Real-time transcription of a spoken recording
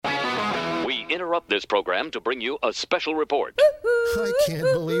interrupt this program to bring you a special report. I can't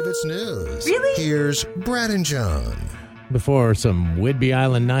believe it's news. Really? Here's Brad and John. Before some Whidbey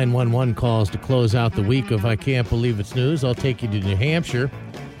Island 911 calls to close out the week of I Can't Believe It's News, I'll take you to New Hampshire.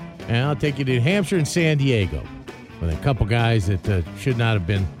 And I'll take you to New Hampshire and San Diego with a couple guys that should not have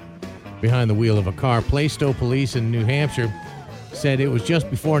been behind the wheel of a car. Plaistow Police in New Hampshire said it was just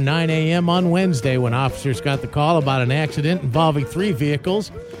before 9 a.m. on Wednesday when officers got the call about an accident involving 3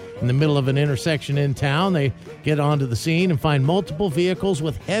 vehicles in the middle of an intersection in town. They get onto the scene and find multiple vehicles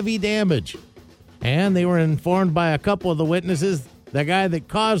with heavy damage. And they were informed by a couple of the witnesses, the guy that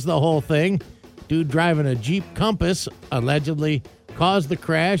caused the whole thing, dude driving a Jeep Compass, allegedly caused the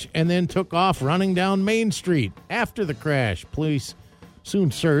crash and then took off running down Main Street after the crash. Police soon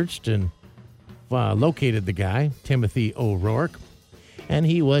searched and located the guy, Timothy O'Rourke, and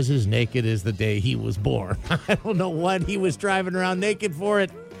he was as naked as the day he was born. I don't know what he was driving around naked for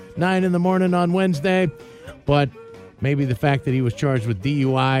at 9 in the morning on Wednesday, but maybe the fact that he was charged with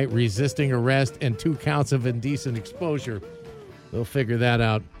DUI, resisting arrest, and 2 counts of indecent exposure. They'll figure that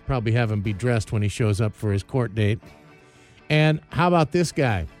out. Probably have him be dressed when he shows up for his court date. And how about this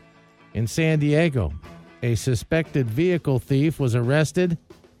guy? In San Diego, a suspected vehicle thief was arrested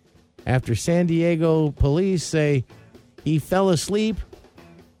after San Diego police say he fell asleep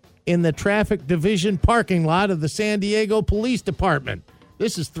in the traffic division parking lot of the San Diego Police Department.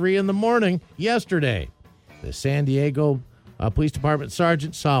 This is 3 in the morning yesterday. The San Diego Police Department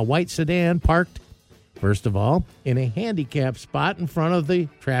sergeant saw a white sedan parked, first of all, in a handicapped spot in front of the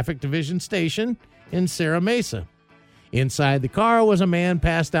traffic division station in Serra Mesa. Inside the car was a man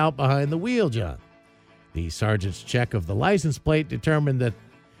passed out behind the wheel, John. The sergeant's check of the license plate determined that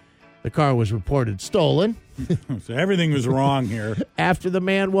the car was reported stolen. So everything was wrong here. After the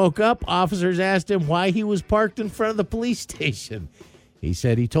man woke up, officers asked him why he was parked in front of the police station. He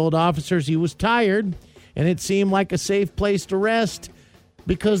said he told officers he was tired and it seemed like a safe place to rest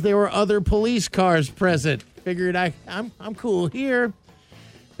because there were other police cars present. Figured I'm cool here.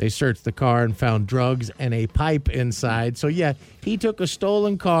 They searched the car and found drugs and a pipe inside. So, yeah, he took a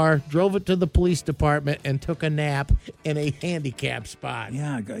stolen car, drove it to the police department, and took a nap in a handicap spot.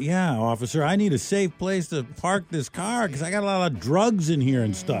 Yeah, officer, I need a safe place to park this car because I got a lot of drugs in here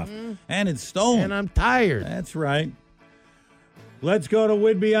and stuff. And it's stolen. And I'm tired. That's right. Let's go to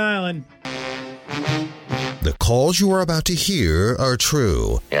Whidbey Island. The calls you are about to hear are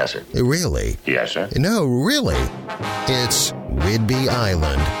true. Yes, sir. Really? Yes, sir. No, really. It's Whidbey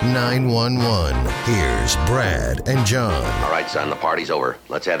Island 911. Here's Brad and John. All right, son, the party's over.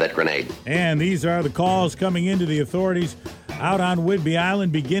 Let's have that grenade. And these are the calls coming into the authorities out on Whidbey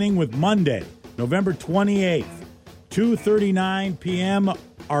Island beginning with Monday, November 28th, 2:39 p.m.,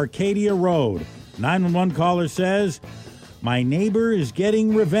 Arcadia Road. 911 caller says, my neighbor is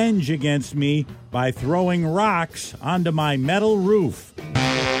getting revenge against me by throwing rocks onto my metal roof.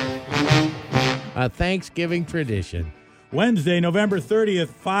 A Thanksgiving tradition. Wednesday, November 30th,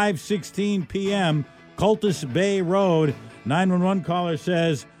 5:16 p.m., Cultus Bay Road. 911 caller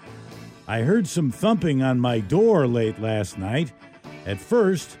says, I heard some thumping on my door late last night. At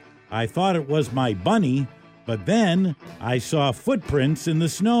first, I thought it was my bunny, but then I saw footprints in the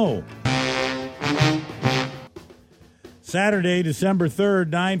snow. Saturday, December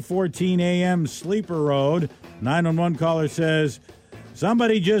 3rd, 9:14 a.m., Sleeper Road. 911 caller says,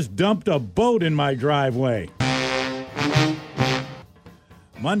 somebody just dumped a boat in my driveway.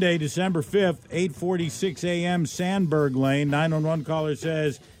 Monday, December 5th, 8:46 a.m., Sandberg Lane. 911 caller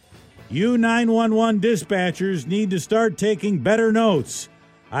says, you 911 dispatchers need to start taking better notes.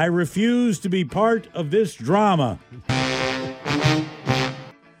 I refuse to be part of this drama.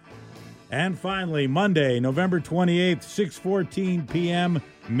 And finally, Monday, November 28th, 6:14 p.m.,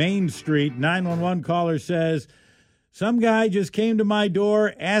 Main Street. 911 caller says, some guy just came to my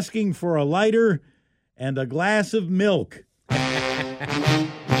door asking for a lighter and a glass of milk.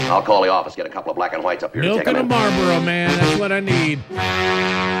 I'll call the office, get a couple of black and whites up here Milk to take and them a in. Marlboro, man. That's what I need.